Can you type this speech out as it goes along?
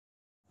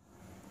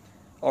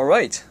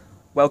Alright,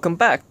 welcome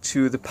back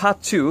to the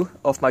part 2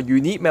 of my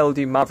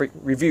UM Maverick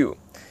review.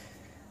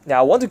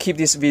 Now I want to keep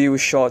this video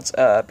short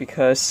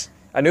because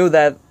I know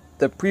that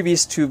the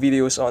previous 2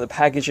 videos on the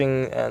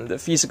packaging and the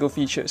physical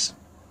features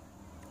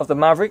of the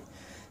Maverick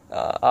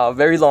are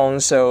very long,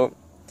 so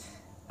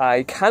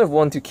I kind of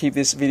want to keep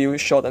this video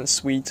short and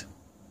sweet.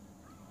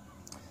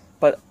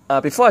 But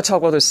before I talk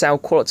about the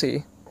sound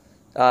quality,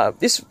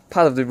 this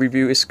part of the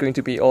review is going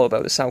to be all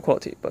about the sound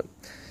quality, but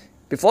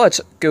before I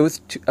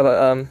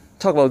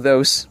talk about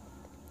those,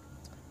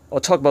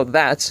 or talk about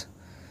that,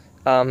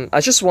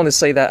 I just want to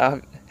say that I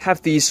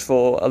have these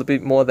for a little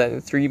bit more than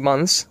 3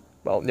 months.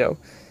 Well, no,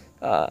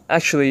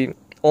 actually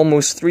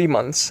almost 3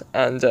 months,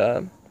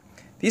 and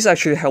these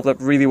actually held up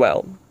really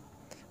well.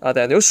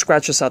 There are no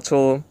scratches at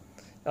all.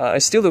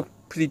 It still look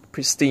pretty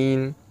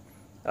pristine.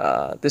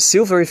 The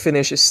silvery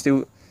finish is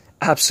still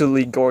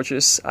absolutely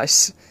gorgeous. I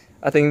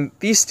think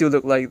these still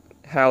look like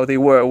how they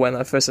were when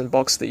I first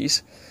unboxed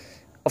these.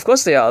 Of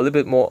course, they are a little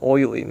bit more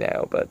oily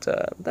now, but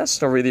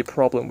that's not really a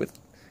problem with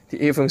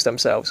the earphones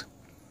themselves.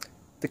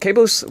 The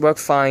cables work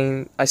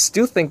fine. I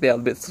still think they are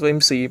a bit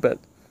flimsy, but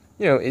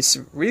you know, it's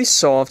really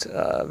soft,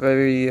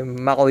 very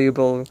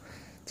malleable.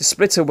 The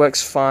splitter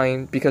works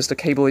fine because the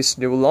cable is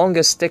no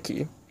longer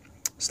sticky,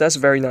 so that's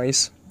very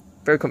nice,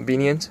 very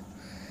convenient.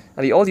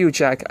 And the audio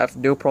jack, I have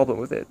no problem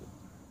with it.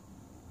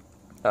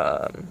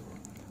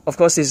 Of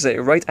course, this is a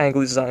right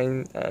angle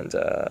design, and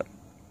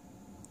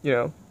you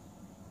know.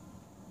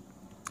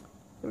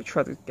 Let me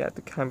try to get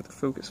the camera to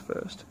focus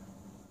first.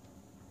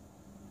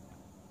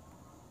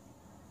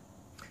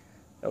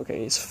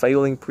 Okay, it's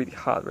failing pretty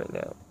hard right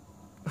now.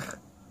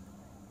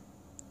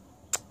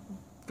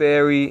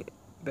 very,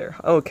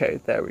 okay,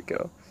 there we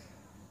go.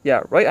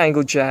 Yeah, right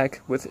angle jack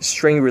with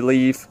string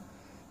relief.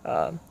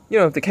 You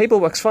know, the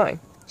cable works fine.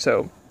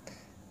 So,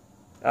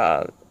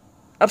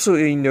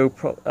 absolutely no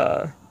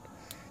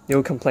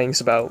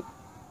complaints about.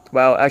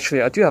 Well,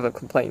 actually, I do have a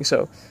complaint.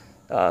 So,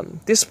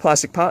 this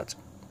plastic part.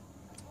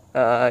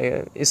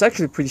 It's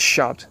actually pretty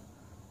sharp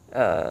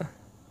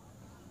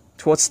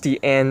towards the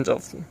end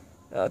of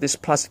this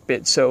plastic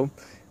bit, so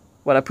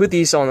when I put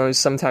these on, I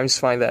sometimes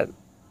find that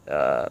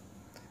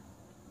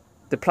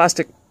the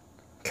plastic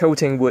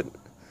coating would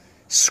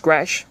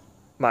scratch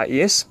my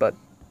ears, but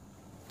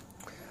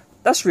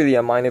that's really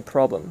a minor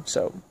problem.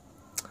 So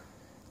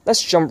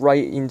let's jump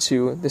right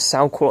into the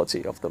sound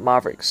quality of the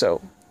Maverick.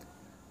 So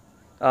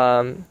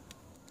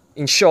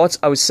in short,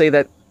 I would say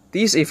that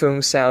these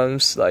earphones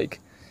sounds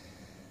like,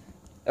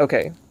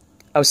 okay,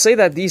 I would say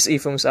that these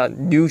earphones are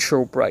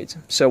neutral bright.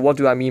 So what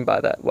do I mean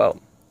by that?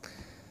 Well,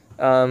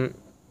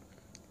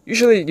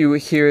 usually you will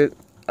hear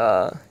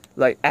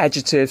like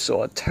adjectives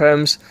or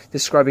terms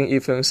describing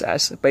earphones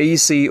as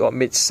bassy or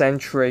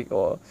mid-centric,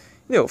 or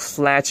you know,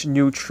 flat,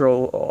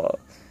 neutral, or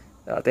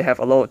they have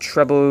a lot of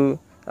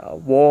treble,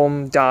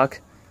 warm,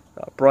 dark,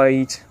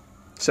 bright.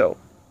 So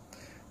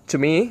to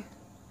me,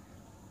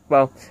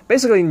 well,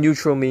 basically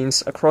neutral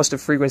means across the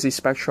frequency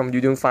spectrum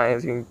you don't find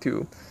anything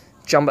to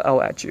jump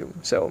out at you,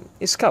 so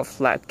it's kind of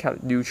flat, kind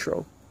of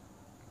neutral.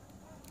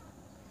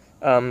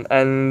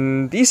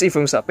 And these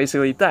earphones are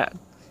basically that,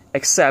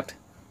 except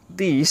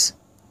these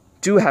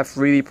do have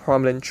really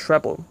prominent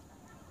treble.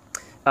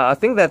 I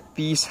think that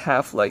these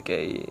have like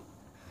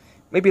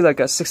maybe like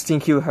a 16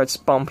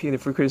 kHz bump in the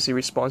frequency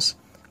response.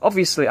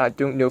 Obviously, I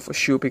don't know for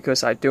sure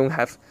because I don't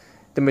have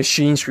the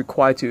machines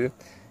required to,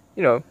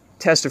 you know,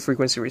 test the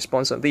frequency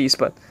response on these,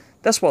 but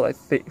that's what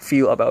I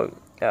feel about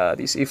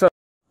these earphones.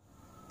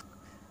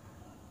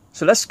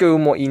 So let's go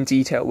more in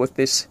detail with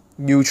this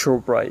neutral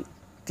bright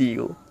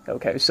deal.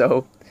 Okay,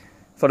 so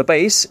for the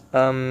bass,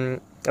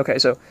 okay,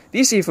 so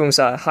these earphones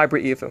are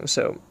hybrid earphones,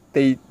 so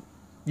they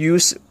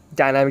use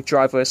dynamic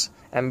drivers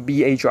and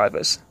BA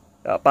drivers,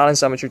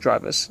 balance armature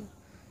drivers,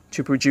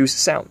 to produce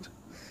sound.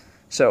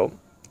 So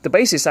the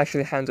bass is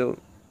actually handled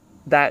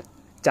that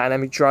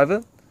dynamic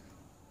driver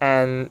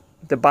and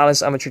the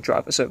balance armature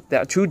driver. So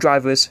there are 2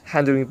 drivers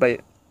handling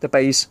the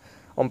bass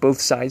on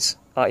both sides.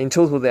 In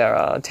total, there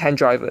are 10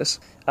 drivers.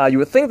 You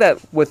would think that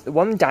with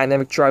 1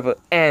 dynamic driver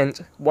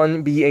and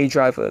 1 BA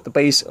driver, the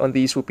bass on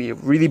these would be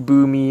really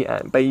boomy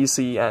and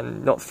bassy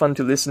and not fun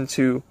to listen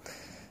to.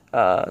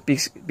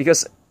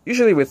 Because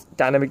usually with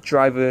dynamic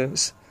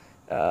drivers,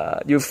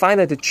 you'll find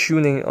that the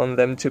tuning on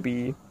them to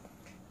be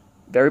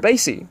very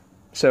bassy.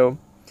 So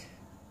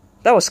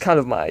that was kind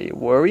of my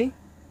worry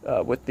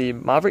with the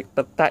Maverick,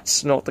 but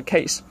that's not the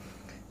case.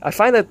 I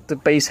find that the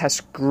bass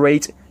has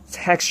great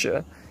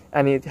texture,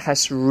 and it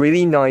has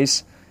really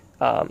nice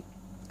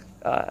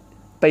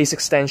bass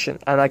extension,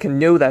 and I can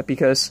know that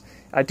because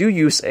I do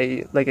use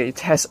a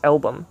test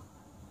album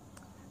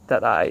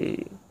that I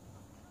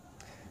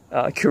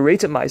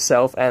curated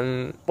myself,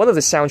 and one of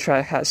the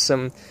soundtrack has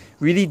some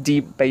really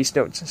deep bass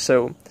notes.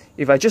 So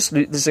if I just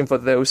listen for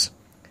those,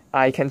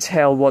 I can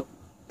tell what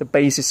the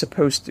bass is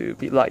supposed to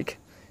be like,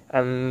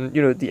 and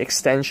you know, the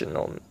extension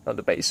on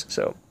the bass.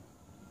 So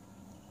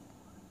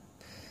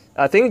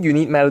I think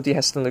UM Maverick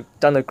has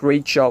done a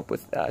great job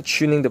with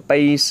tuning the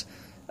bass,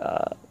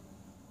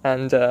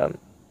 and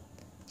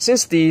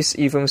since these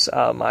earphones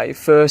are my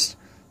first,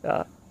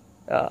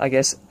 I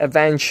guess,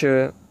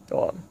 adventure,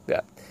 or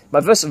yeah,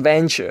 my first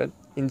venture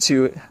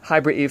into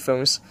hybrid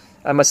earphones,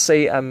 I must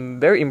say I'm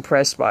very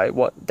impressed by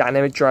what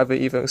dynamic driver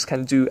earphones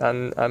can do,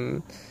 and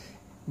I'm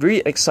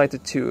really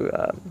excited to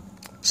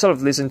sort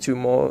of listen to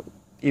more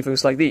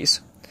earphones like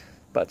these.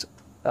 But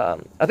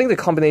I think the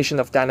combination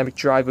of dynamic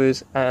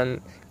drivers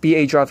and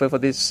BA driver for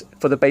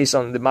the bass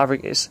on the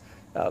Maverick is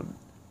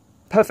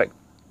perfect.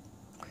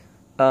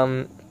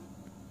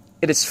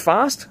 It is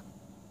fast,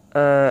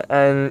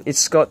 and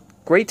it's got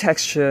great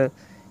texture.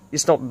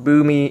 It's not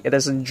boomy. It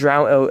doesn't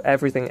drown out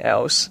everything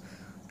else.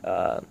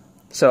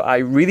 So I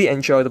really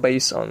enjoy the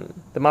bass on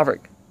the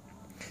Maverick.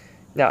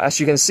 Now, as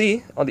you can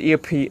see on the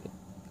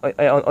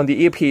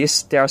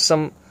earpiece, there are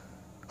some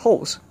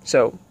holes.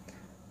 So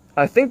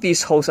I think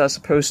these holes are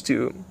supposed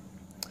to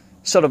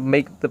sort of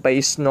make the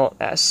bass not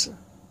as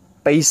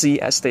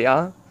bassy as they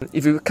are.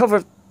 If you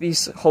cover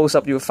these holes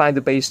up, you'll find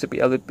the bass to be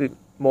a little bit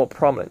more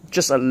prominent,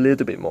 just a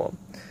little bit more.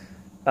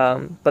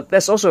 But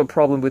there's also a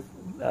problem with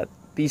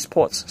these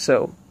ports.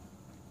 So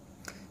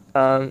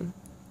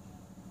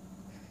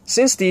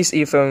since these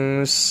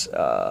earphones,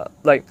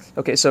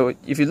 so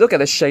if you look at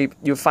the shape,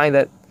 you'll find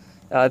that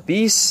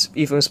these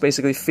earphones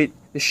basically fit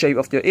the shape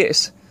of your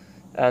ears.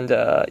 And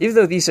even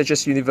though these are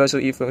just universal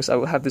earphones, I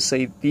would have to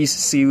say these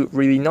seal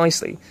really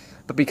nicely.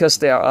 But because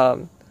there are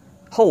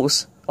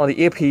holes on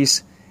the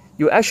earpiece,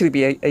 you'll actually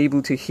be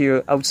able to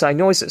hear outside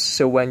noises.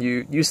 So when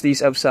you use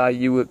these outside,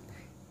 you would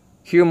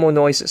hear more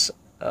noises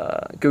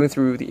going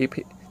through the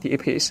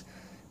earpiece.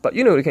 But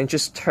you can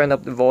just turn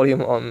up the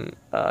volume on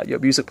your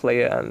music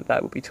player, and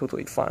that would be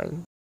totally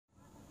fine.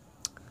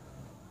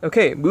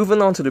 Okay,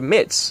 moving on to the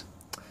mids.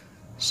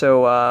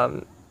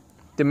 So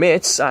the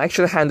mids are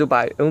actually handled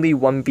by only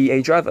one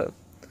BA driver.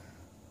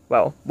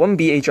 Well, one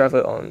BA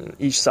driver on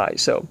each side.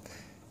 So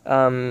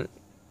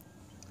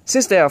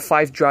since there are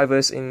 5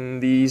 drivers in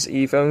these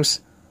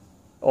earphones,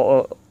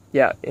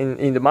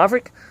 in the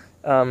Maverick,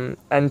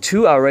 and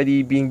 2 are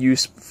already being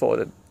used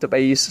for the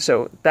bass,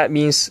 so that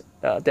means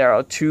there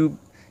are 2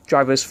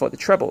 drivers for the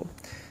treble.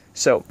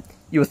 So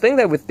you would think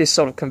that with this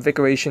sort of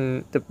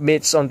configuration, the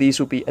mids on these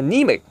would be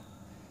anemic,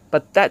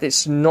 but that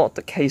is not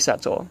the case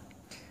at all.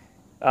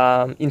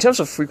 In terms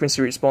of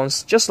frequency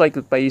response, just like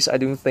the bass, I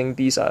don't think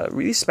these are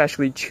really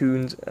specially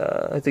tuned.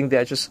 I think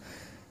they're just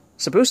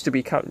supposed to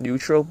be kind of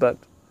neutral, but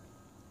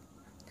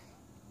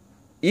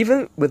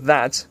even with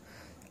that,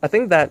 I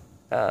think that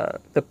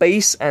the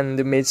bass and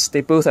the mids,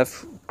 they both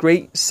have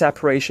great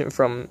separation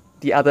from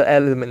the other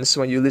elements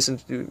when you listen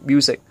to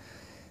music.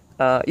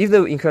 Even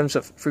though in terms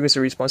of frequency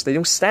response, they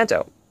don't stand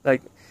out.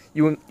 Like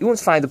you won't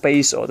find the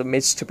bass or the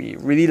mids to be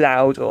really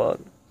loud or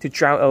to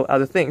drown out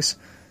other things.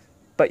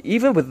 But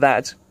even with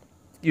that,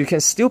 you can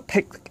still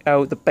pick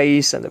out the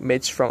bass and the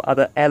mids from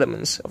other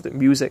elements of the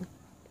music.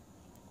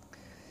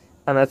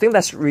 And I think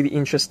that's really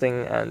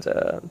interesting, and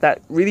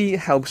that really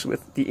helps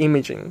with the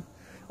imaging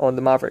on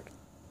the Maverick.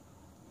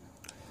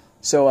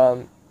 So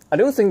I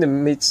don't think the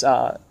mids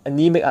are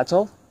anemic at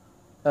all.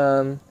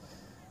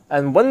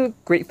 And one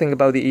great thing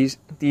about these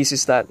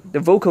is that the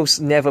vocals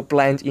never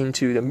blend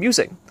into the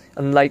music,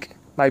 unlike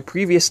my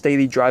previous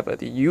daily driver,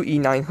 the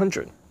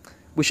UE900,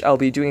 which I'll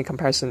be doing a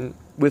comparison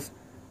with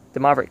the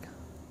Maverick.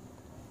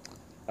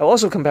 I'm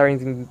also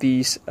comparing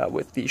these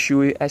with the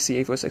Shure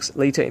SE846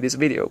 later in this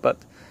video, but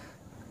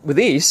with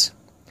these,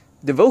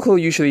 the vocal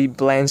usually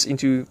blends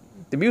into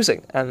the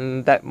music,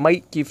 and that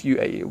might give you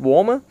a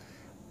warmer,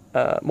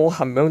 more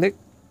harmonic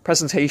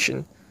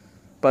presentation.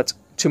 But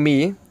to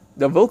me,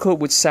 the vocal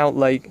would sound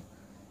like,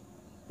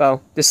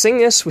 well, the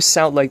singers would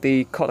sound like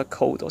they caught a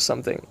cold or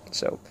something.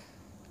 So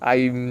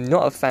I'm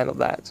not a fan of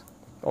that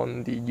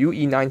on the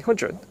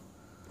UE900.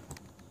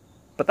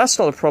 But that's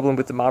not a problem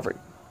with the Maverick.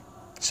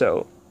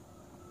 So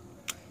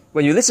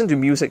when you listen to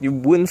music, you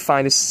wouldn't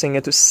find the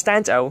singer to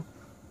stand out,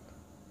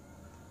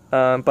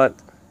 but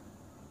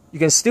you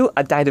can still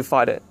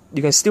identify it.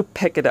 You can still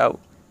pick it out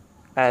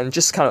and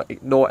just kind of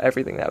ignore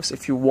everything else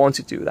if you want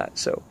to do that.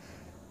 So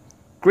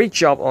great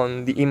job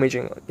on the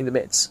imaging in the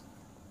mids.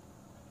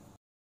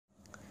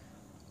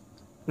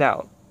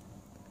 Now,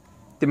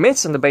 the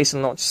mids and the bass are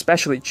not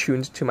specially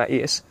tuned to my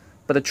ears,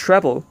 but the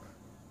trebles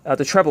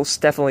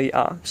definitely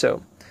are.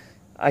 So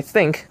I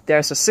think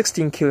there's a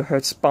 16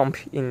 kHz bump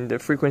in the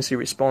frequency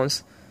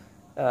response,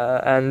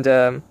 and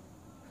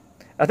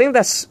I think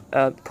that's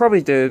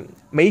probably the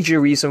major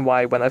reason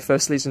why when I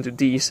first listened to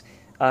these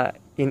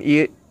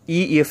in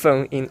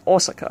e-earphone in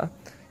Osaka,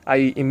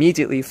 I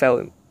immediately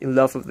fell in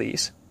love with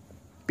these,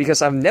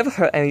 because I've never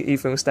heard any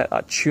earphones that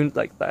are tuned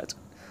like that.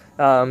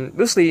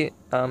 Mostly,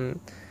 I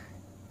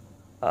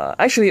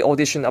actually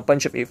auditioned a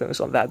bunch of earphones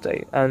on that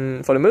day,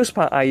 and for the most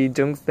part, I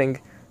don't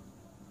think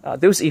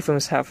those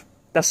earphones have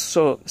that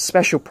sort of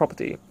special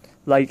property,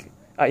 like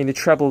in the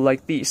treble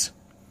like these.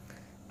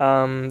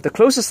 The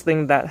closest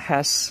thing that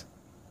has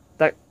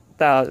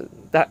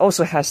that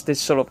also has this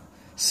sort of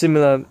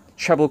similar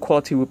treble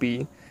quality would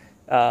be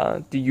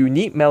the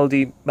Unique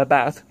Melody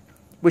Maverick,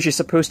 which is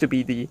supposed to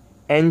be the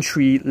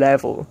entry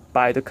level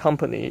by the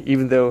company,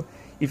 even though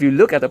if you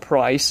look at the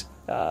price,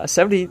 I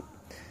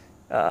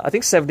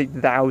think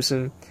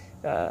 70,000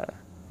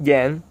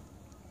 yen.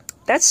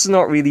 That's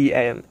not really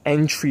an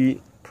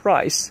entry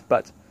price,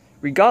 but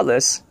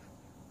regardless,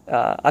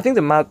 I think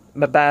the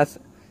Maverick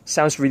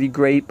sounds really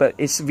great, but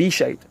it's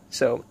V-shaped,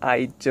 so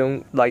I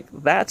don't like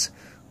that.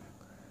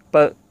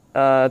 But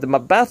the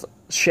Maverick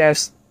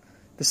shares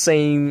the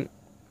same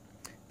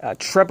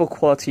treble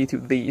quality to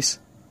these,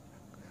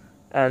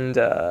 and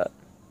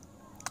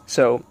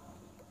so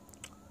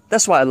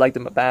that's why I like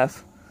the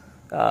Maverick.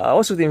 I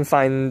also didn't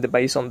find the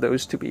bass on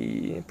those to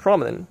be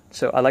prominent,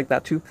 so I like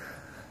that too.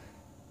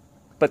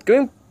 But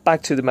going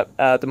back to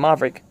the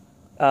Maverick,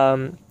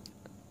 I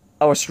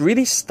was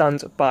really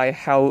stunned by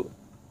how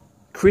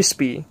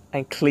crispy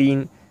and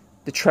clean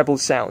the treble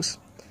sounds,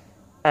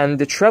 and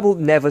the treble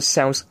never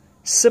sounds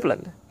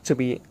sibilant to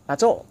me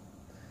at all.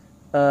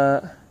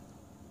 And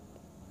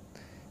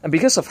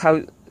because of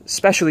how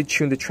specially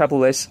tuned the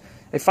treble is,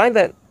 I find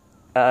that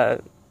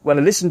when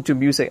I listen to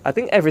music, I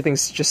think everything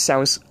just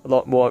sounds a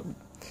lot more,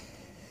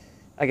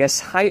 I guess,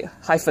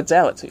 high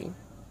fidelity.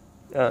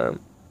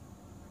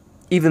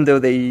 Even though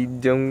they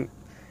don't,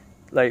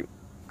 like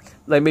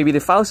maybe the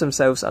files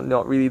themselves are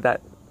not really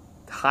that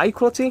high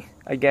quality,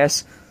 I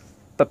guess,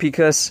 but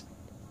because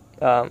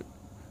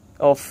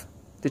of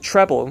the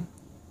treble,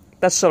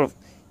 that sort of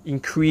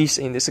increase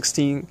in the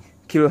 16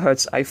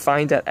 kilohertz, I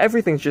find that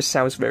everything just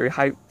sounds very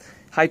high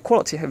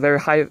quality, very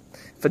high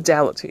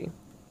fidelity,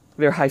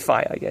 very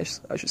hi-fi, I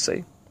guess I should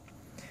say.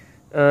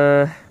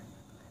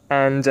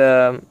 And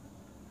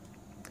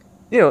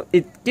you know,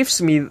 it gives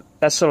me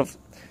that sort of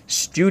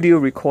studio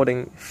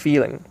recording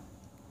feeling.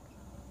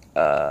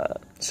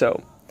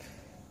 So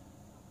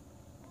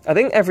I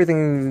think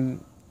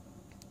everything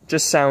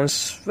just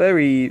sounds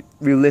very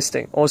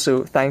realistic,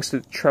 also thanks to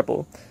the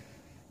treble,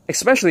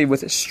 especially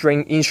with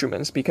string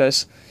instruments,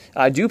 because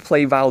I do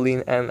play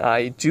violin and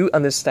I do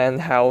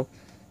understand how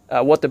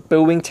what the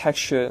bowing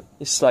texture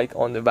is like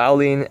on the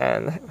violin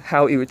and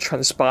how it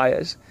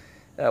transpires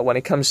when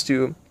it comes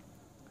to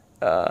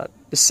the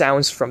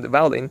sounds from the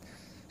violin.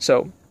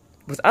 So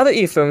with other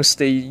earphones,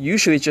 they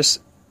usually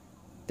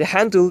they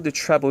handle the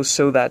treble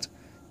so that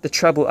the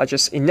treble are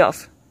just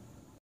enough.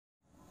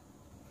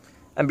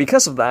 And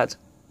because of that,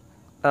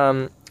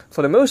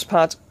 for the most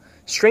part,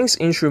 strings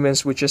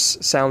instruments would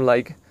just sound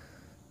like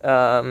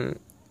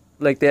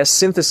they're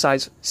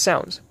synthesized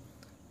sounds.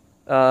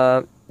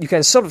 You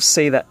can sort of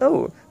say that,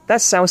 oh,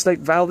 that sounds like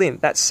violin,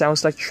 that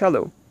sounds like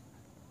cello.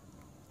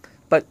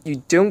 But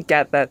you don't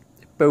get that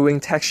bowing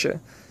texture.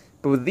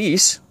 But with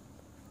these,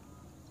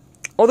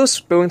 all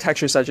those bowing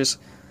textures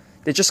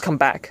they just come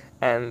back,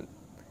 and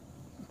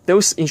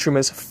those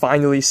instruments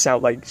finally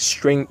sound like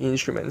string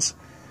instruments.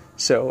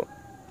 So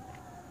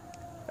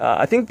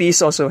I think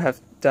these also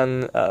have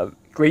done a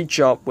great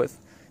job with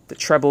the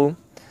treble.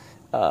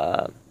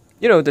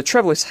 You know, the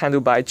treble is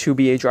handled by 2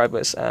 BA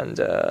drivers, and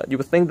you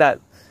would think that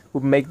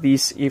would make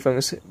these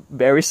earphones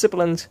very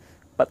sibilant,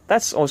 but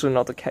that's also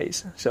not the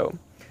case. So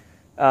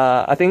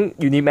I think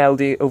UM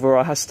Maverick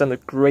overall has done a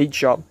great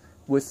job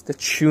with the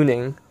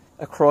tuning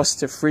across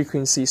the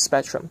frequency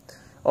spectrum.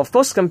 Of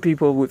course, some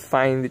people would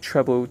find the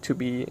treble to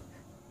be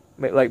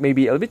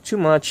maybe a little bit too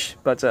much,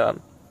 but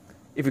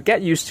if you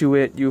get used to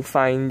it, you'll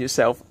find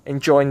yourself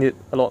enjoying it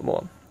a lot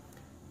more.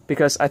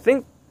 Because I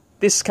think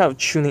this kind of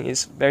tuning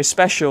is very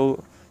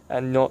special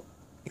and not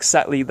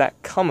exactly that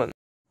common.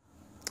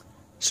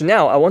 So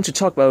now I want to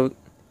talk about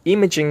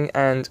imaging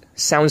and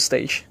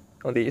soundstage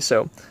on these.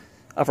 So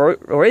I've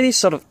already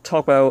sort of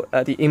talked about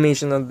the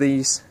imaging on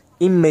these.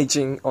 You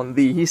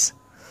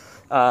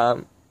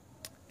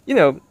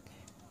know,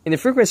 in the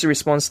frequency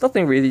response,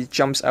 nothing really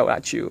jumps out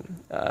at you,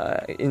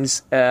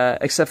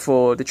 except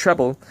for the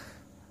treble.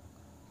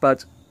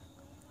 But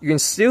you can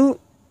still,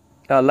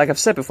 like I've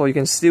said before, you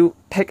can still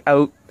pick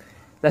out,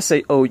 let's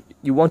say, oh,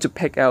 you want to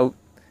pick out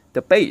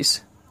the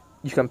bass.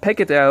 You can pick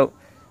it out,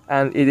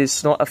 and it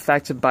is not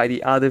affected by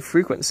the other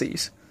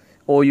frequencies.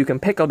 Or you can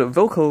pick out the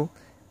vocal,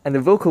 and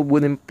the vocal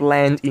wouldn't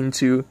blend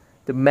into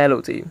the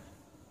melody.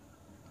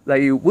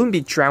 Like, it wouldn't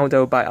be drowned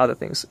out by other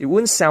things. It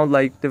wouldn't sound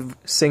like the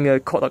singer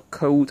caught a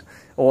cold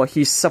or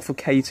he's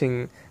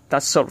suffocating,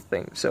 that sort of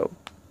thing. So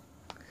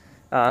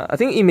I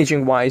think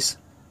imaging wise,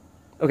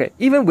 okay,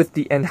 even with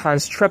the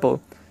enhanced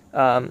treble,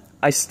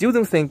 I still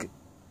don't think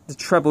the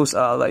trebles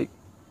are like,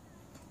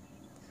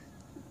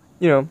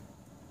 you know,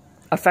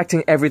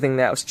 affecting everything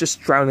else,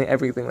 just drowning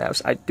everything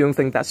else. I don't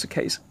think that's the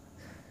case.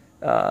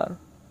 Yeah,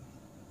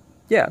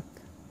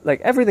 like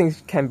everything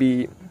can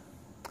be,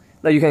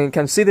 like you can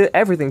consider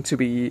everything to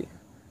be,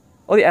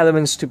 all the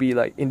elements to be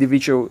like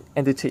individual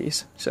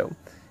entities. So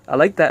I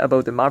like that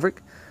about the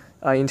Maverick.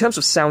 In terms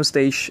of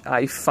soundstage,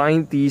 I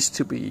find these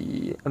to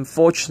be,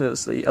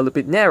 unfortunately, a little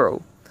bit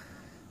narrow.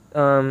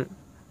 Or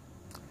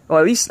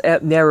at least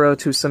narrow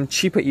to some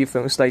cheaper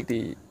earphones like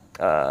the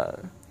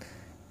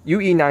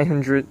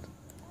UE900.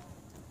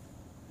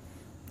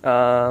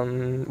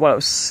 What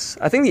else?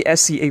 I think the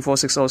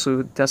SE846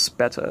 also does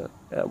better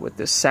with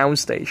the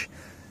soundstage.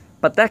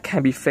 But that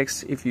can be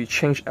fixed if you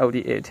change out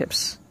the ear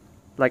tips,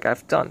 like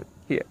I've done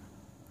here.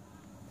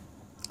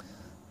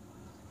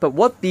 But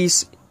what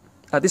this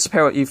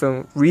pair of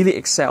earphones really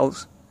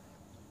excels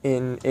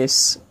in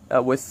is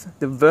with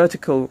the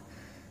vertical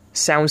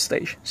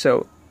soundstage.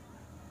 So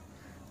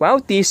while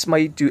these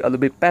might do a little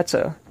bit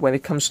better when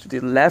it comes to the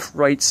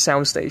left-right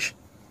soundstage,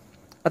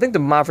 I think the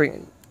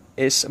Maverick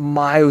is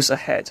miles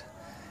ahead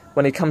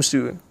when it comes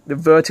to the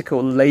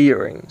vertical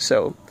layering.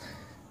 So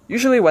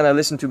usually when I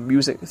listen to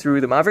music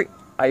through the Maverick,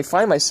 I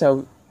find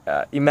myself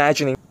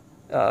imagining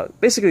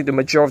basically the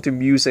majority of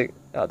music,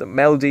 the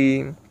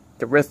melody,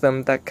 the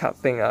rhythm, that kind of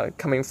thing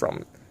coming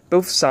from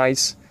both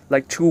sides,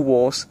 like two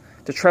walls.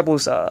 The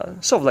trebles are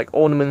sort of like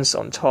ornaments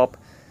on top.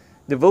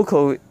 The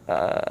vocal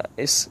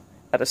is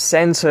at the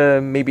center,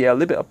 maybe a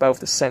little bit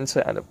above the center,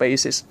 and the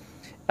bass is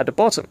at the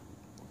bottom.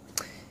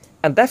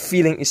 And that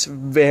feeling is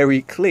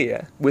very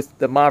clear with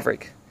the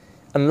Maverick,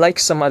 unlike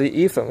some other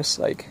earphones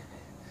like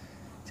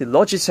the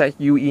Logitech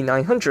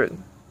UE900,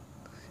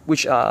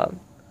 which are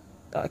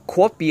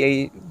quad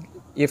BA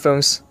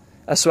earphones,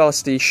 as well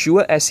as the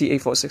Shure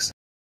SE846.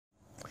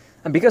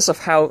 And because of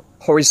how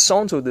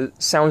horizontal the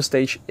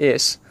soundstage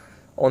is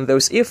on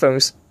those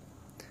earphones,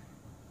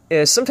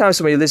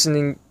 sometimes when you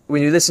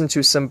listen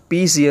to some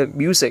busier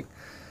music,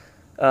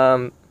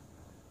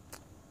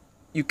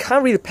 you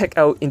can't really pick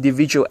out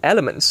individual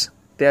elements.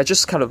 They are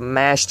just kind of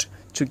mashed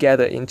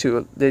together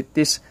into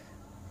this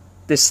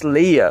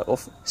layer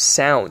of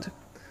sound.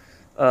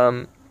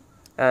 Of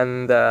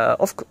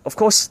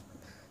course,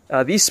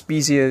 these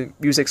busier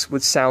musics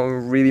would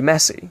sound really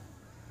messy.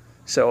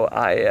 So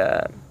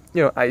I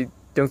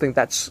don't think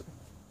that's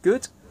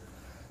good.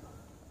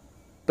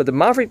 But the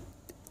Maverick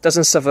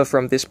doesn't suffer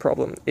from this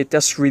problem. It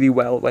does really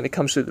well when it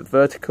comes to the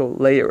vertical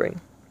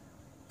layering.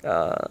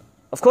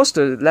 Of course,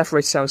 the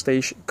left-right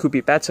soundstage could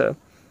be better.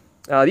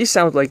 These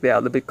sound like they are a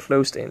little bit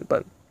closed in,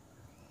 but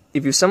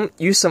if you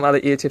use some other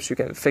ear tips, you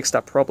can fix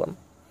that problem.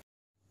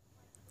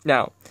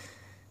 Now,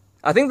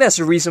 I think that's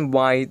the reason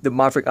why the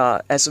Maverick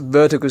are as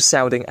vertical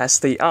sounding as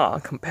they are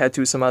compared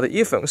to some other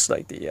earphones,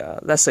 like the,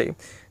 let's say,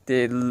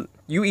 the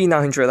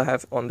UE900 I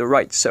have on the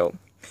right. So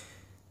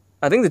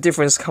I think the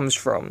difference comes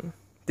from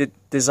the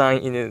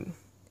design in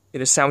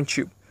the sound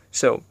tube.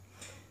 So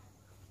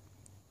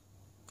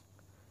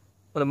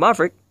on the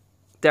Maverick,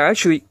 there are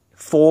actually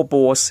 4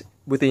 bores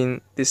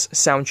within this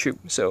sound tube.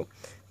 So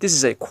this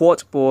is a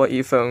quad bore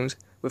earphone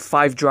with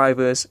 5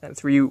 drivers and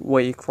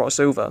 3-way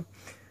crossover.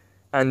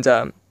 And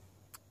I'm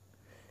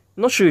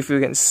not sure if you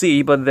can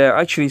see, but there are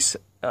actually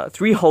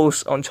 3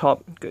 holes on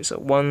top. Okay, so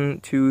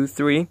 1, 2,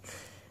 3,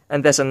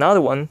 and there's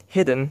another one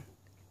hidden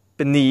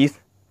beneath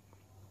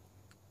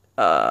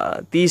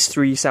these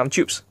 3 sound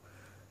tubes.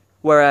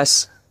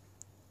 Whereas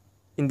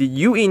in the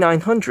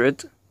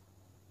UE900,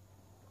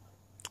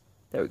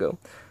 there we go,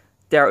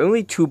 there are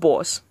only 2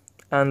 bores,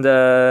 and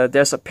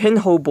there's a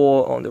pinhole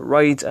bore on the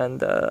right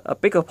and a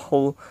bigger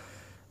hole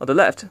on the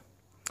left.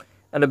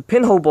 And the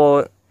pinhole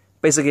bore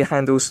basically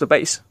handles the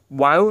bass,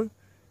 while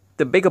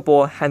the bigger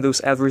bore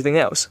handles everything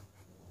else.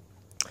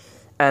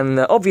 And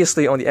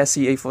obviously on the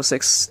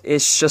SE846,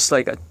 it's just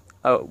like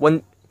a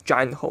one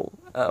giant hole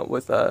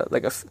with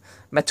like a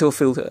metal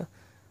filter,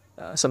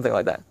 something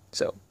like that.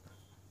 So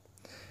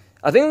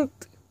I think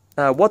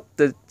what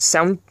the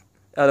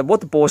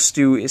boards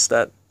do is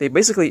that they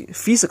basically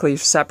physically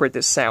separate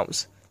the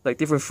sounds, like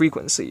different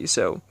frequencies.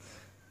 So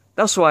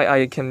that's why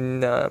I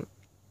can, I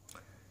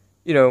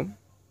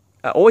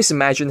always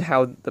imagine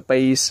how the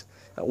bass,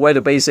 where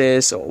the bass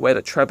is or where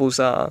the trebles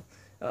are.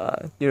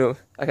 I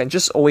can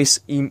just always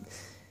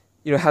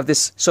have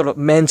this sort of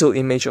mental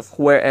image of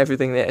where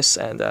everything is,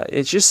 and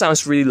it just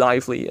sounds really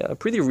lively,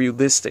 pretty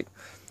realistic.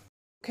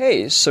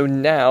 Okay, so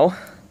now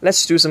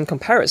let's do some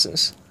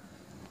comparisons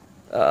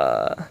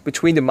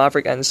between the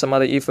Maverick and some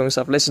other earphones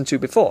I've listened to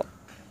before.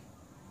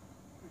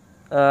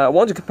 I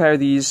want to compare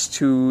these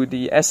to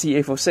the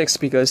SE846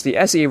 because the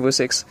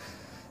SE846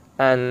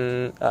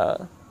 and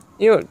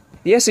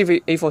the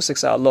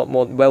SE846 are a lot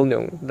more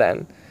well-known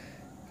than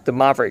the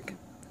Maverick,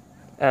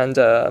 and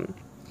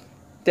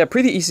they're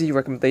pretty easy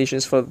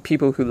recommendations for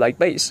people who like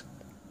bass.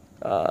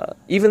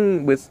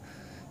 Even though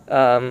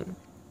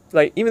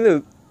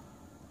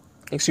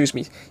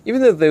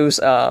those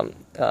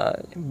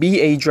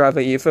BA driver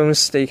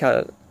earphones, they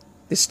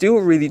still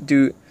really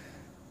do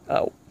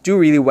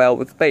really well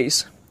with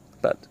bass.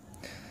 But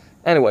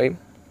anyway,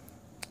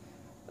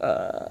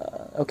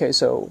 okay,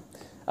 so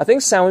I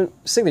think sound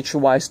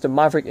signature-wise, the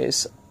Maverick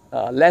is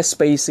less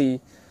bassy,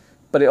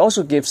 but it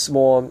also gives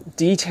more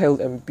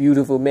detailed and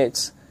beautiful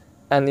mids.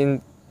 And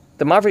in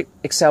the Maverick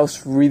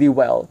excels really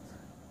well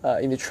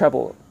in the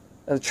treble.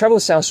 The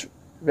treble sounds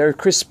very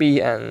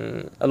crispy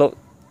and a lot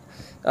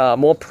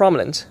more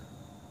prominent.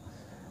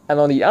 And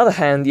on the other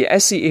hand, the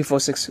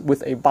SE846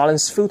 with a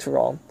balanced filter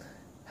on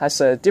has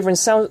a different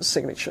sound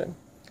signature.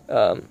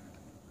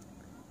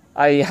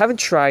 I haven't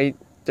tried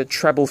the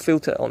treble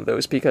filter on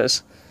those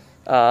because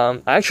I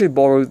actually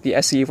borrowed the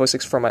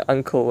SE846 from my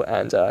uncle,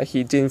 and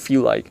he didn't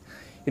feel like,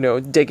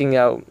 digging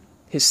out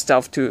his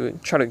stuff to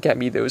try to get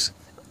me those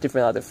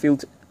different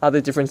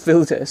different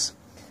filters.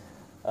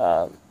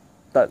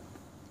 But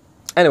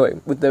anyway,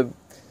 with the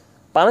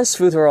balance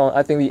filter on,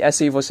 I think the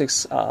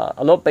SE846 are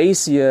a lot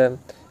bassier,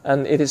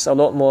 and it is a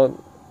lot more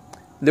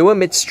lower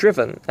mids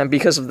driven, and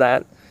because of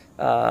that,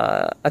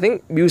 I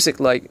think music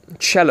like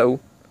cello,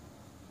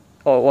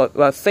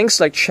 or things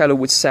like cello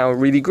would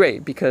sound really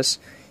great, because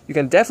you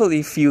can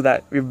definitely feel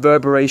that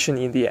reverberation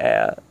in the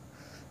air,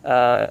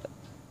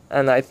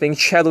 and I think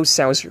cello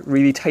sounds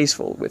really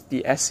tasteful with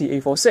the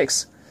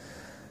SE846.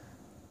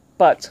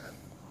 But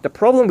the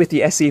problem with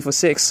the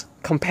SE846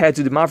 compared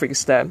to the Maverick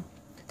is that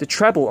the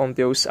treble on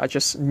those are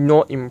just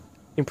not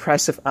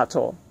impressive at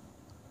all.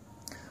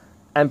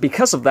 And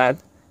because of that,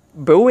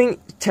 bowing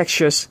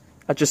textures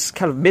are just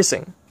kind of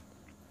missing.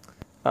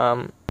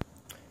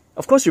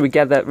 Of course, you will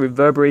get that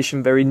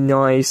reverberation, very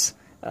nice,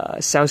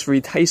 sounds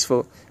really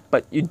tasteful,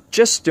 but you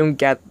just don't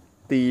get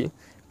the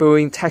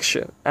bowing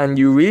texture, and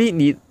you really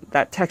need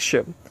that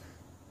texture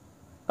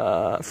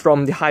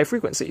from the high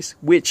frequencies,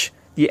 which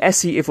the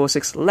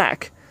SE846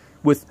 lack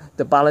with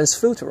the balance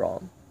filter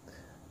on.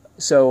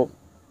 So,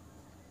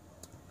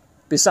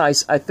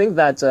 besides, I think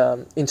that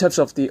in terms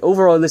of the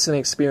overall listening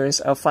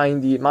experience, I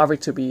find the Maverick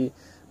to be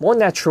more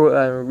natural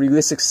and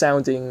realistic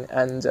sounding,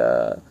 and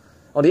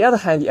on the other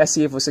hand, the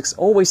SE846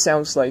 always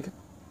sounds like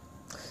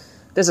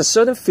there's a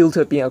certain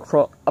filter being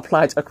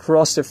applied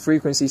across the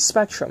frequency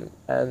spectrum,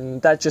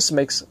 and that just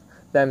makes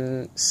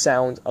them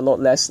sound a lot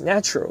less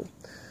natural.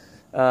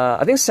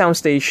 I think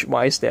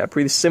soundstage-wise they are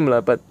pretty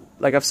similar, but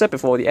like I've said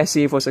before, the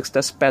SE846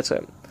 does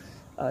better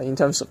in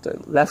terms of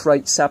the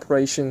left-right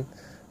separation,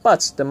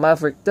 but the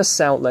Maverick does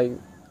sound like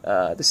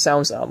the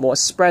sounds are more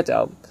spread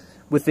out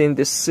within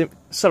this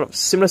sort of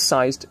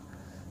similar-sized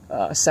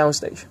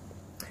soundstage.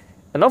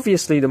 And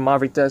obviously the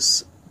Maverick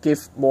does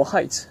give more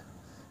height,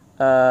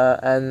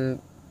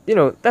 and you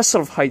know, that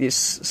sort of height is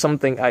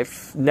something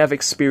I've never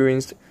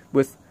experienced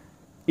with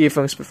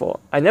earphones before.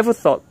 I never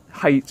thought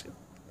height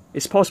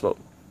is possible.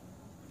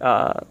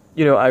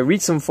 You know, I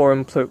read some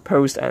forum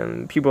posts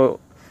and people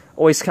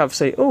always kind of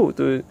say, oh,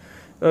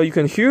 you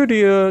can hear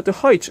the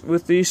height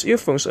with these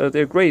earphones,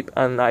 they're great,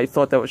 and I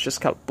thought that was just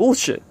kind of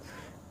bullshit.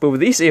 But with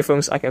these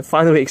earphones, I can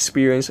finally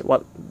experience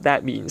what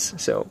that means,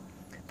 so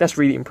that's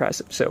really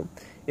impressive. So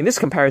in this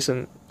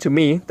comparison, to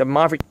me, the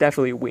Maverick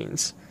definitely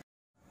wins.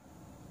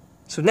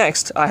 So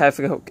next, I have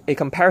a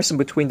comparison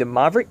between the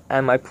Maverick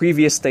and my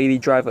previous daily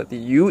driver,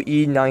 the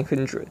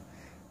UE900.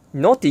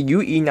 Not the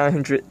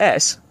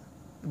UE900S,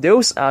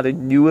 those are the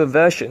newer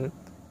version.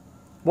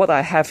 What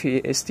I have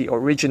here is the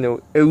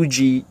original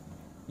OG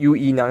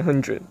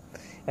UE900.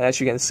 And as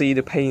you can see,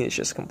 the paint is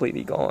just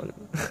completely gone.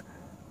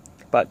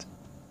 But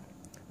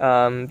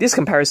this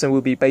comparison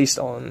will be based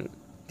on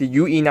the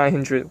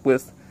UE900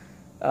 with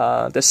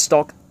the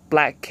stock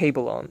black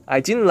cable on. I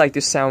didn't like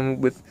the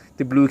sound with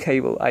the blue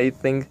cable. I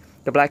think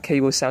the black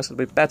cable sounds a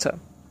bit better.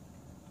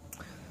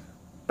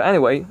 But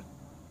anyway,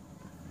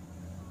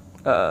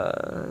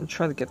 trying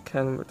to get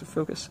camera to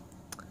focus.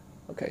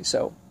 Okay,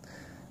 so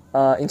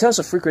in terms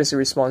of frequency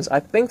response, I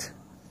think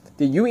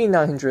the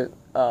UE900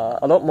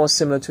 a lot more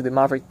similar to the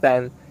Maverick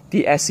than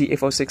the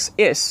SE846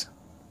 is.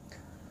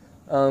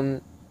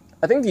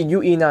 I think the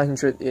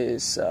UE900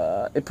 is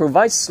it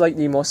provides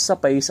slightly more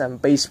sub-bass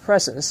and bass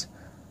presence.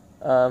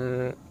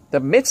 The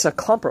mids are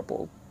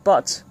comparable,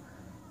 but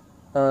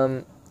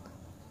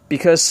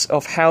because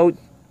of how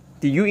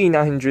the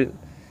UE900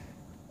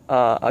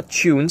 are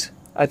tuned,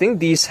 I think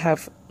these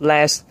have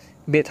less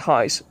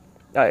mid-highs,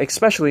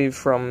 especially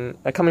from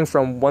coming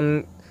from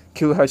 1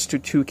 kHz to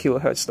 2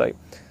 kHz. Like,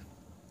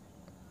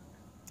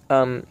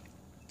 and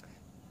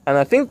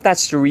I think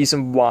that's the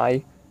reason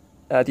why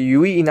the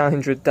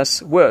UE900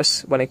 does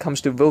worse when it comes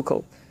to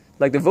vocal.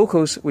 Like, the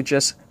vocals would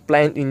just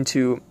blend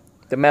into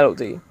the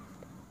melody.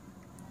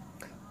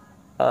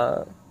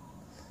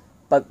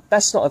 But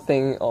that's not a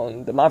thing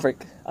on the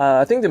Maverick.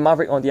 I think the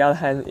Maverick, on the other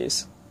hand,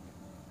 is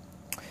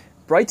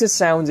brighter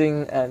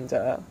sounding, and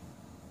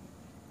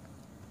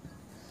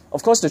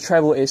of course the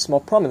treble is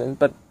more prominent,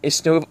 but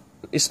it's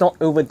not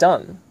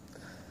overdone.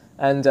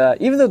 And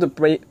even though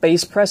the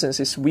bass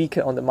presence is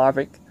weaker on the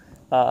Maverick,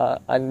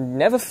 I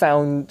never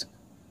found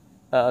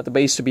the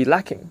bass to be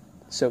lacking.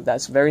 So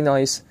that's very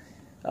nice.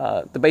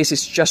 The bass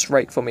is just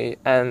right for me,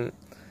 and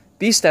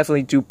these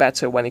definitely do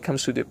better when it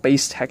comes to the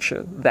bass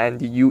texture than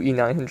the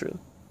UE900.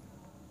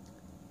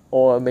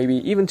 Or maybe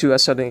even to a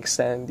certain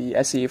extent the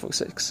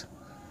SE846.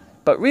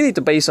 But really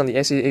the bass on the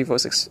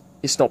SE846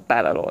 is not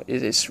bad at all.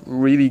 It is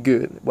really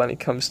good when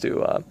it comes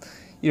to,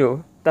 you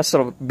know, that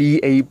sort of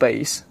BA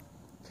bass.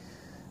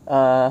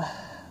 The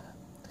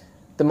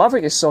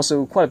Maverick is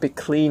also quite a bit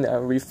cleaner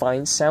and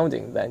refined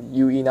sounding than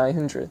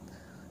UE900.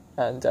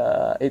 And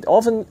it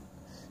often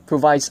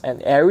provides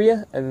an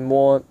area and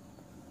more...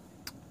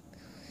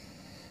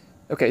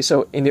 Okay,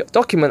 so in the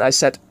document I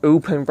said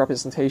open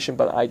representation,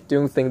 but I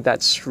don't think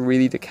that's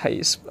really the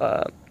case.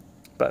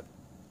 But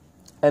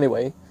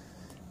anyway,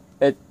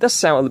 it does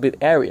sound a little bit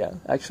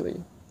area,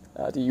 actually,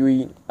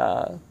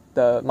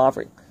 the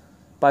Maverick.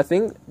 But I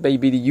think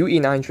maybe the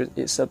UE900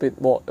 is a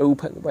bit more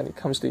open when it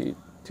comes to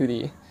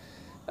the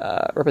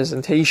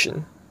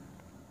representation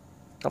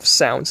of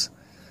sounds.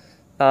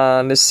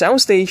 The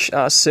soundstage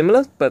are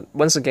similar, but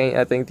once again,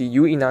 I think the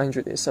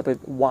UE900 is a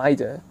bit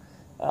wider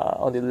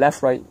on the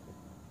left-right.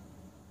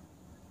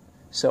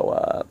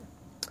 So,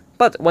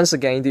 but once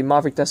again, the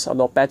Maverick does a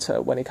lot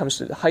better when it comes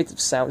to the height of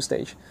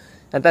soundstage,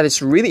 and that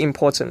is really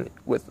important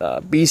with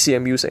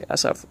BCM music,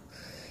 as I've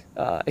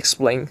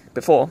explained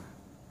before.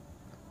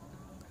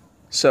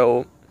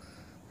 So,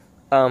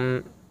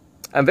 I'm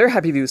very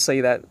happy to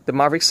say that the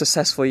Maverick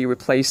successfully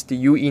replaced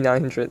the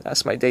UE900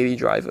 as my daily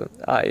driver.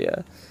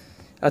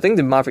 I think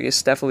the Maverick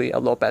is definitely a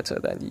lot better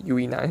than the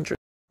UE900.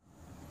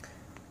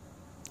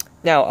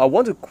 Now, I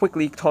want to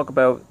quickly talk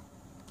about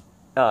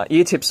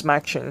ear tips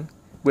matching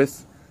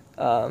with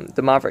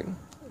the Maverick.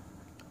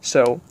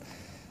 So,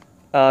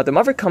 the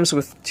Maverick comes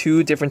with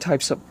two different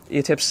types of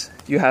ear tips.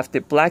 You have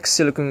the black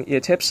silicone ear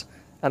tips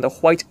and the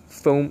white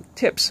foam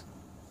tips.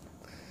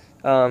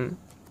 I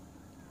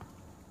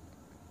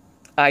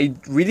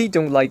really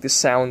don't like the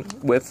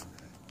sound with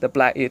the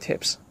black ear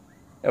tips.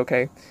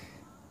 Okay,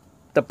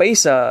 the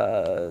bass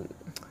are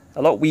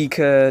a lot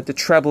weaker. The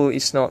treble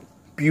is not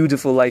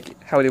beautiful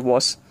like how it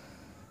was.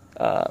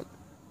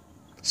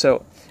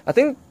 So I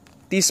think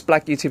these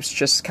black ear tips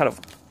just kind of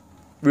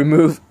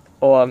remove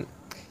or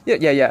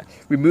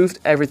removed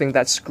everything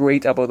that's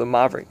great about the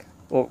Maverick,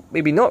 or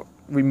maybe not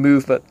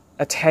remove but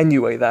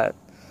attenuate that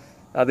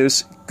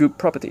those good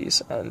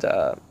properties. And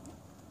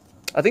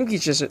I think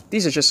these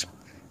are just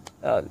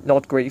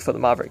not great for the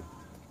Maverick.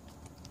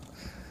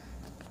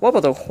 What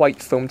about the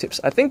white foam tips?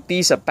 I think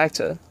these are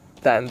better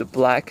than the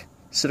black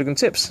silicone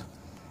tips,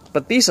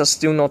 but these are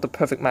still not the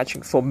perfect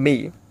matching for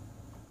me.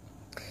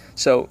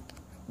 So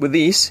with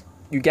these,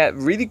 you get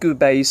really good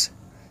bass,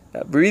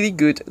 really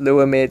good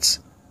lower mids,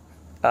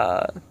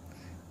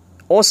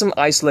 awesome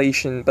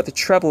isolation, but the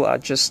treble are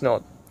just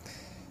not,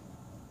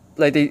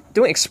 like, they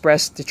don't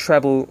express the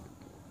treble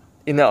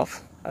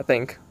enough, I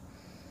think.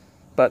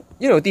 But,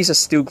 you know, these are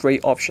still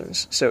great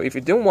options. So if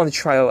you don't want to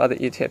try out other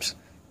ear tips,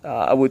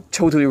 I would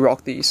totally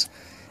rock these.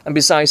 And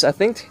besides, I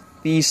think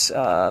these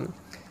are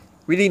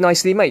really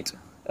nicely made.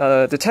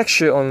 The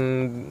texture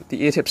on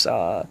the ear tips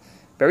are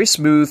very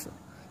smooth,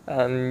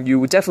 and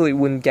you definitely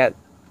wouldn't get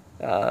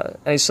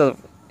any sort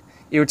of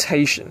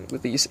irritation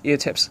with these ear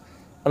tips.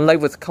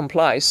 Unlike with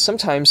complies,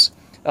 sometimes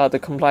the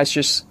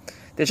complies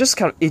they're just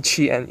kind of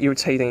itchy and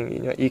irritating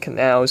in your ear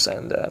canals,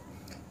 and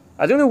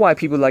I don't know why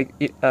people like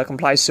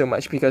complies so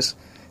much, because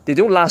they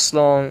don't last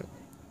long,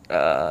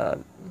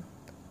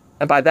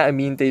 and by that I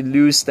mean they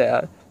lose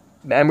their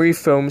memory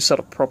foam sort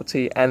of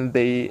property, and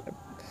they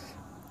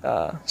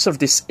sort of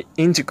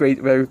disintegrate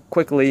very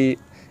quickly,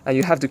 and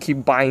you have to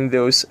keep buying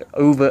those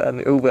over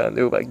and over and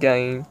over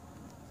again.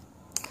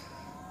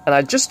 And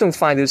I just don't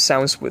find those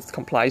sounds with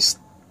complies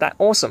that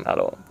awesome at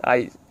all.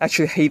 I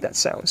actually hate that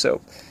sound, so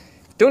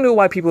don't know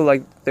why people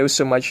like those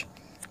so much.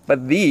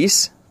 But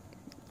these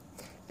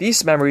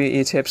memory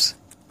ear tips,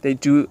 they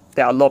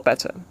are a lot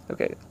better.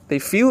 Okay, they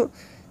feel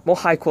more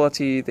high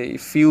quality. They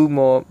feel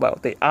more, well,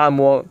 they are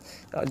more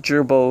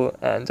durable,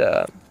 and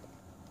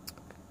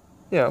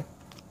you know,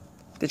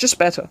 they're just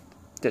better.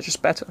 They're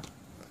just better,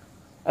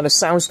 and the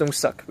sounds don't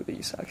suck with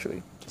these,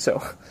 actually.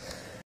 So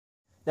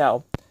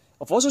now,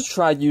 I've also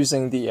tried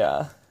using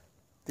the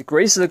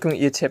grey silicone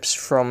ear tips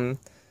from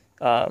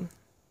the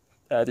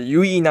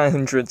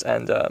UE900,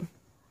 and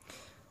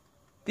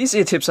these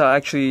ear tips are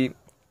actually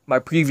my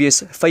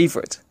previous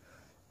favorite.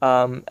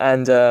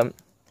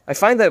 I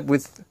find that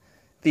with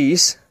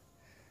these,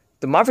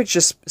 the Maverick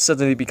just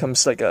suddenly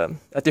becomes like a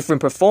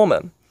different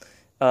performer.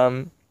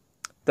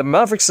 The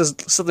Maverick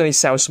suddenly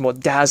sounds more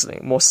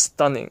dazzling, more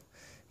stunning,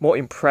 more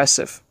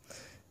impressive.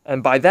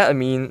 And by that I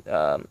mean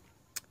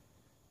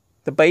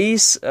the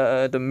bass,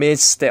 the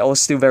mids, they're all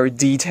still very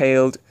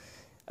detailed,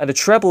 and the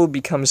treble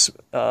becomes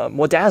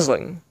more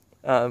dazzling,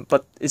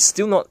 but it is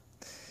still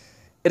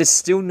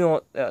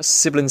not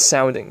sibling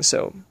sounding.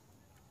 So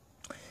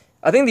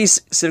I think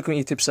these silicone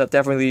ear tips are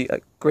definitely a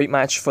great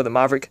match for the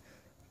Maverick,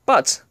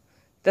 but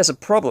there's a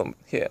problem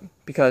here,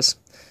 because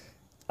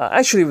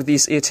actually with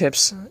these ear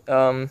tips,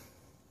 the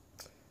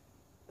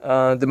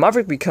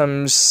Maverick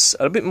becomes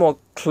a bit more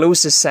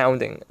closer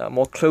sounding,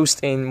 more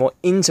closed in, more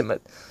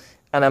intimate,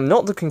 and I'm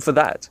not looking for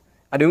that.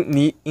 I don't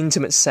need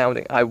intimate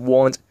sounding. I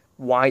want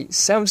wide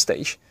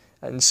soundstage.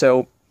 And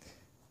so,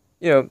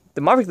 you know,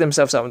 the Maverick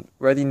themselves are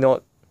already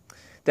not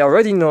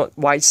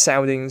wide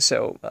sounding,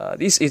 so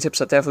these ear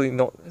tips are definitely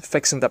not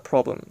fixing that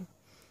problem.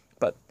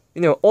 But,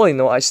 you know, all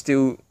in all, I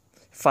still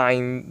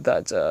find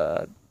that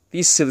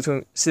these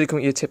silicone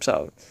ear tips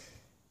are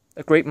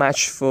a great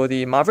match for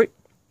the Maverick.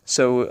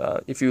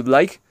 So if you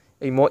like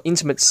a more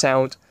intimate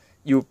sound,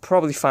 you'll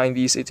probably find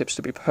these ear tips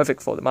to be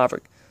perfect for the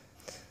Maverick.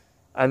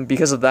 And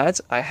because of that,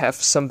 I have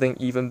something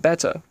even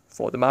better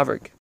for the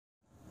Maverick.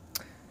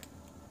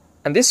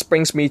 And this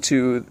brings me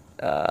to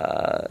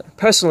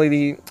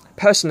personally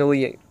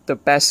the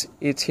best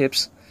ear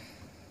tips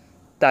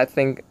that I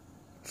think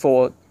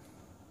for,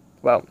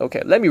 well,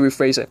 okay, let me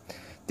rephrase it.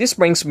 This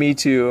brings me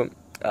to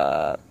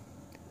the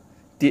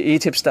ear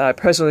tips that I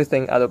personally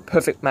think are the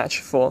perfect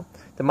match for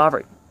the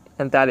Maverick,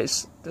 and that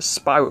is the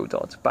Spiral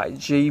Dot by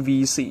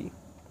JVC.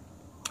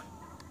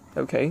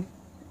 Okay.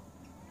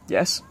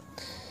 Yes.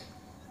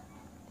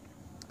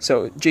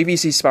 So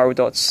JVC spiral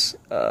dots,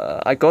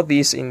 I got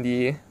these in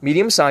the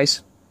medium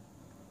size.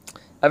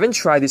 I haven't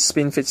tried the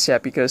spin fits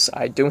yet because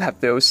I don't have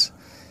those.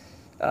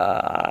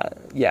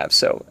 Yeah,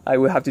 so I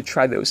will have to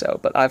try those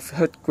out, but I've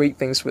heard great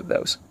things with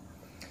those.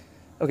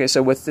 Okay,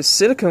 so with the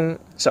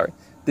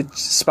the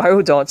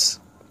spiral dots,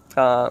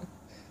 the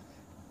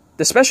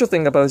special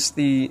thing about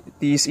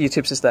these ear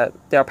tips is that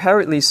there are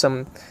apparently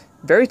some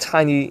very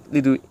tiny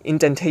little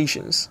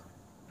indentations.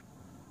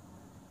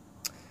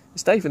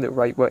 Is that even the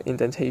right word,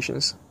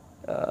 indentations?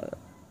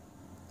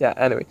 Yeah,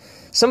 anyway,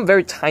 some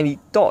very tiny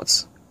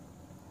dots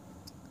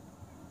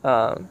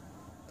in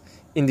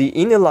the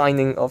inner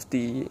lining of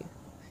the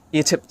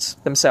ear tips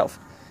themselves,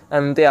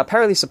 and they are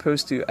apparently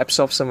supposed to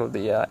absorb some of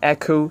the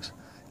echoes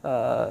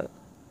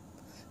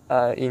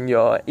in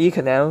your ear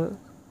canal,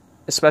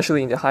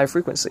 especially in the high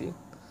frequency.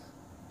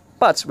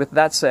 But with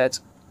that said,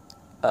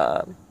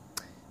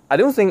 I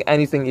don't think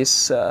anything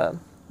is,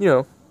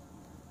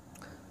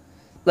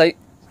 like,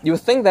 you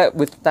would think that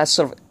with that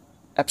sort of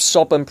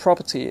absorbent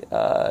property,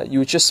 you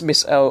would just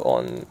miss out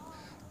on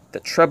the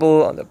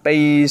treble, on the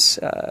bass,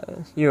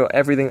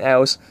 everything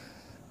else.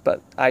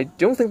 But I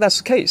don't think that's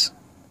the case.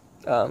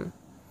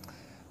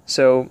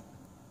 So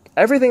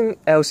everything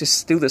else is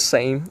still the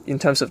same in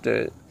terms of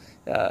the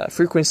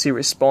frequency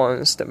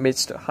response, the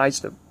mids, the highs,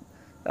 the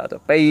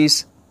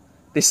bass.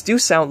 They still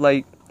sound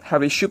like how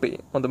they should be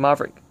on the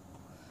Maverick.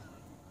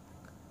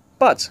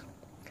 But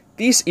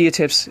these ear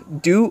tips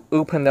do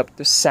open up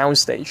the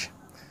soundstage.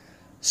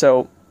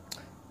 So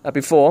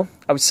before,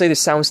 I would say the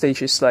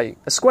soundstage is like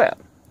a square,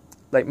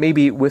 like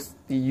maybe with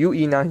the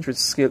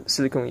UE900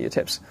 silicone ear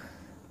tips.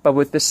 But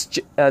with this,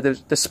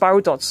 the spiral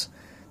dots,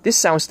 this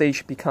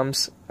soundstage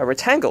becomes a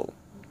rectangle.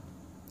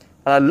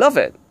 And I love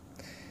it.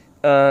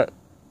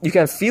 You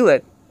can feel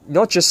it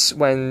not just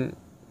when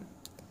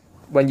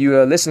you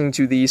are listening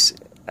to these,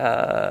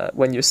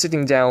 when you're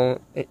sitting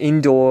down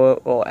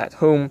indoor or at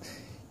home.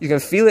 You can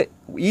feel it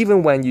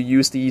even when you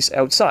use these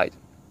outside.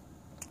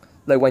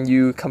 Like when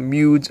you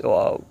commute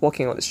or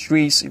walking on the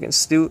streets, you can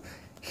still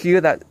hear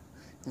that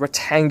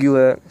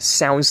rectangular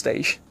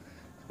soundstage.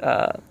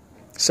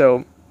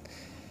 So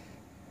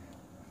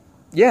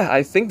yeah,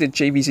 I think the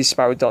JVC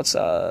spiral dots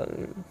are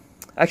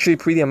actually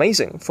pretty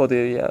amazing for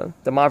the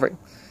Maverick.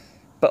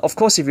 But of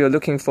course, if you're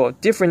looking for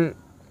different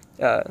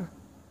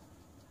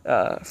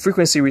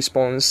frequency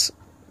response,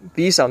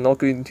 these are not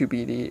going to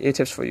be the ear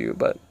tips for you.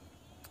 But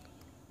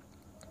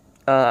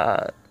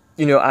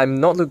I'm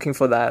not looking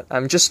for that.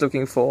 I'm just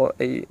looking for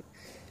a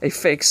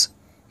fix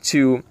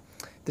to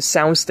the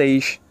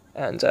soundstage,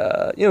 and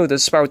the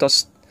spiral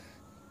dots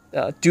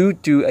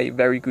do a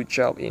very good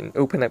job in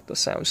opening up the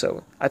sound.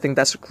 So I think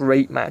that's a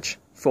great match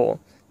for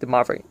the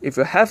Maverick. If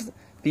you have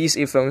these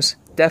earphones,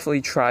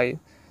 definitely try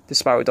the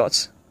spiral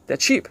dots. They're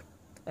cheap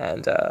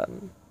and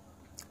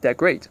they're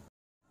great.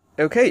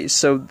 Okay,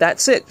 so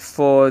that's it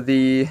for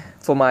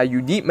my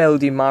Unique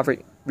Melody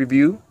Maverick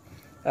review.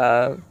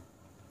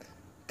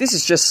 This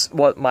is just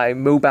what my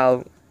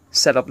mobile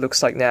setup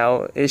looks like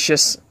now. It's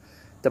just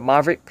the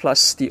Maverick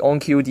plus the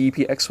Onkyo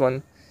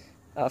DP-X1.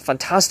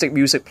 Fantastic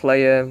music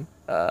player.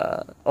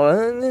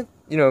 Better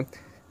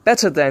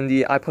than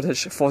the iPod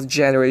Touch 4th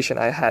generation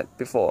I had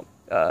before.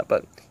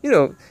 But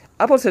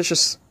iPod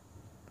Touches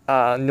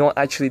are not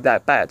actually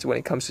that bad when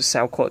it comes to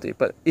sound quality.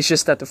 But it's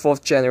just that the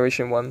 4th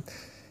generation one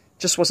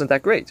just wasn't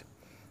that great.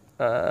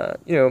 I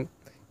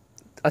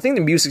think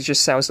the music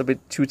just sounds a bit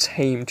too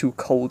tame, too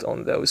cold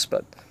on those.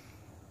 But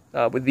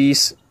with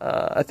these,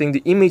 I think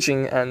the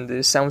imaging and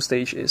the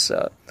soundstage is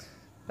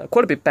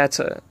quite a bit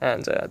better,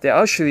 and there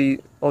are actually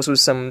also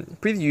some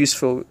pretty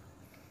useful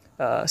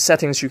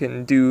settings you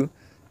can do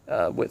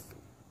with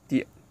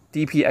the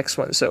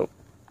DP-X1. So,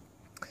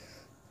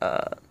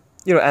 and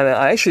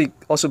I actually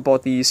also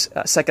bought these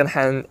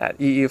second-hand at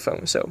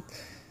e-earphone. So,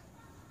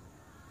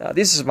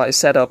 this is my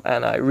setup,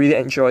 and I really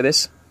enjoy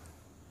this.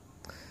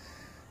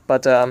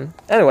 But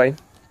anyway,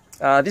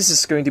 this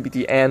is going to be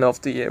the end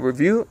of the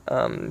review.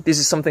 This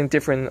is something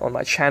different on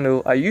my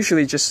channel. I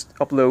usually just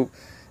upload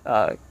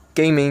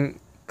gaming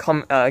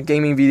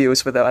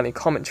videos without any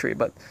commentary,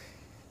 but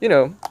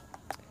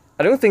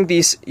I don't think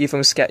these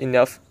earphones get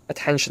enough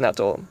attention at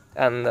all,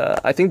 and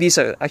I think these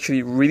are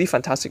actually really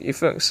fantastic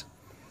earphones.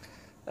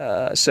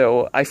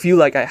 So I feel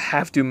like I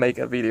have to make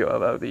a video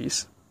about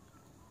these.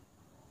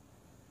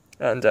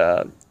 And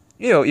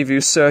if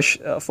you search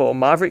for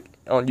Maverick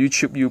on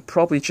YouTube, you're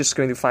probably just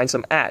going to find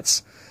some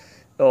ads,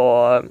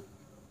 or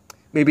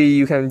maybe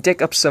you can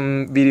dig up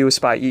some videos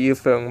by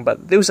earphone,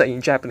 but those are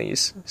in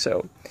Japanese,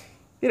 so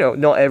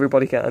not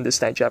everybody can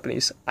understand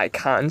Japanese. I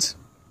can't,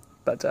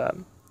 but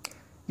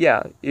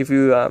yeah, if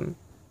you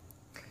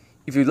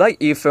like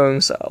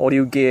earphones,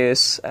 audio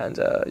gears, and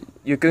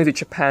you're going to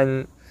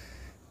Japan,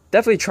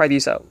 definitely try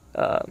these out,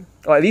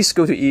 or at least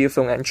go to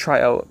earphone and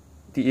try out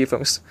the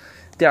earphones.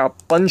 There are a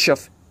bunch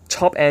of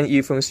top-end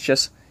earphones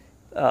just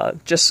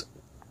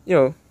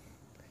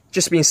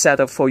being set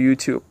up for you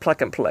to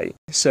plug and play.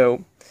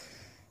 So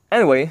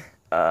anyway,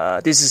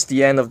 this is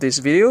the end of this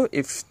video.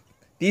 If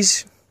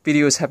these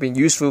videos have been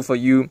useful for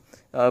you,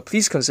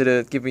 please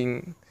consider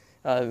giving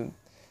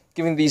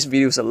these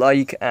videos a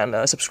like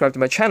and subscribe to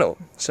my channel.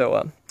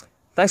 So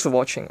thanks for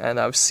watching, and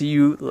I'll see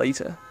you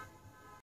later.